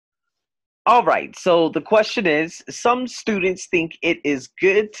All right. So the question is, some students think it is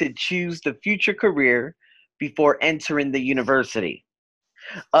good to choose the future career before entering the university.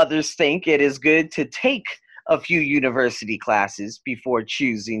 Others think it is good to take a few university classes before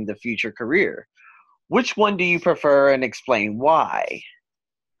choosing the future career. Which one do you prefer and explain why?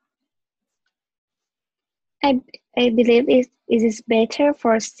 I, I believe it is better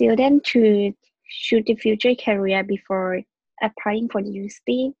for students to choose the future career before applying for the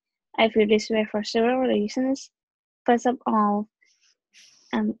university. I feel this way for several reasons. First of all,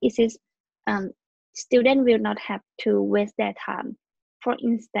 it is um, student will not have to waste their time. For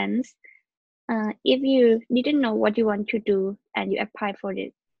instance, if you didn't know what you want to do and you apply for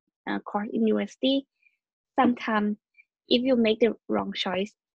the course in university, sometimes if you make the wrong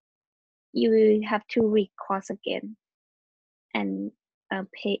choice, you will have to read course again and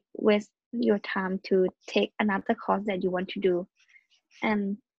pay waste your time to take another course that you want to do.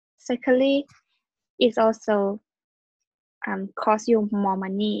 And secondly, it's also cost you more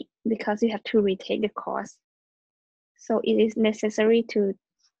money because you have to retake the course. So it is necessary to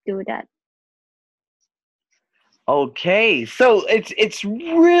do that. Okay, so it's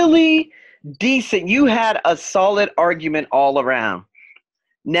really decent. You had a solid argument all around.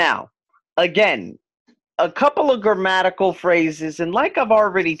 Now, again, a couple of grammatical phrases, and like I've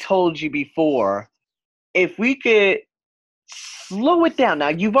already told you before, if we could slow it down. Now,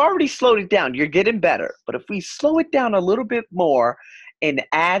 you've already slowed it down. You're getting better. But if we slow it down a little bit more and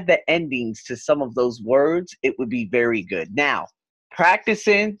add the endings to some of those words, it would be very good. Now,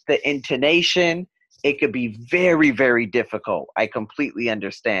 practicing the intonation, it could be very, very difficult. I completely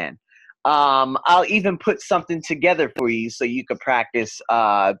understand. I'll even put something together for you so you could practice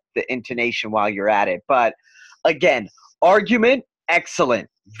the intonation while you're at it. But again, argument, excellent.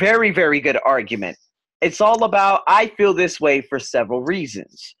 Very, very good argument. It's all about, I feel this way for several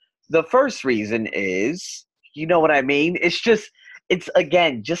reasons. The first reason is, you know what I mean? It's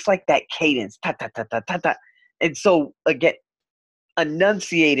again, just like that cadence, ta ta ta ta ta ta. And so, again,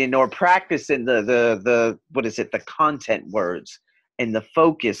 enunciating or practicing the what is it, the content words and the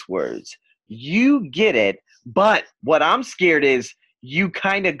focus words. You get it, but what I'm scared is you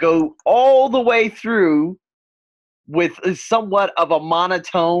kind of go all the way through with somewhat of a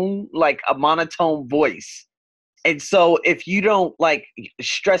monotone, like a monotone voice. And so if you don't like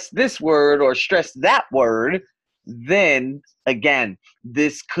stress this word or stress that word, then again,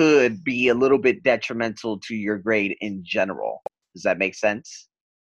 this could be a little bit detrimental to your grade in general. Does that make sense?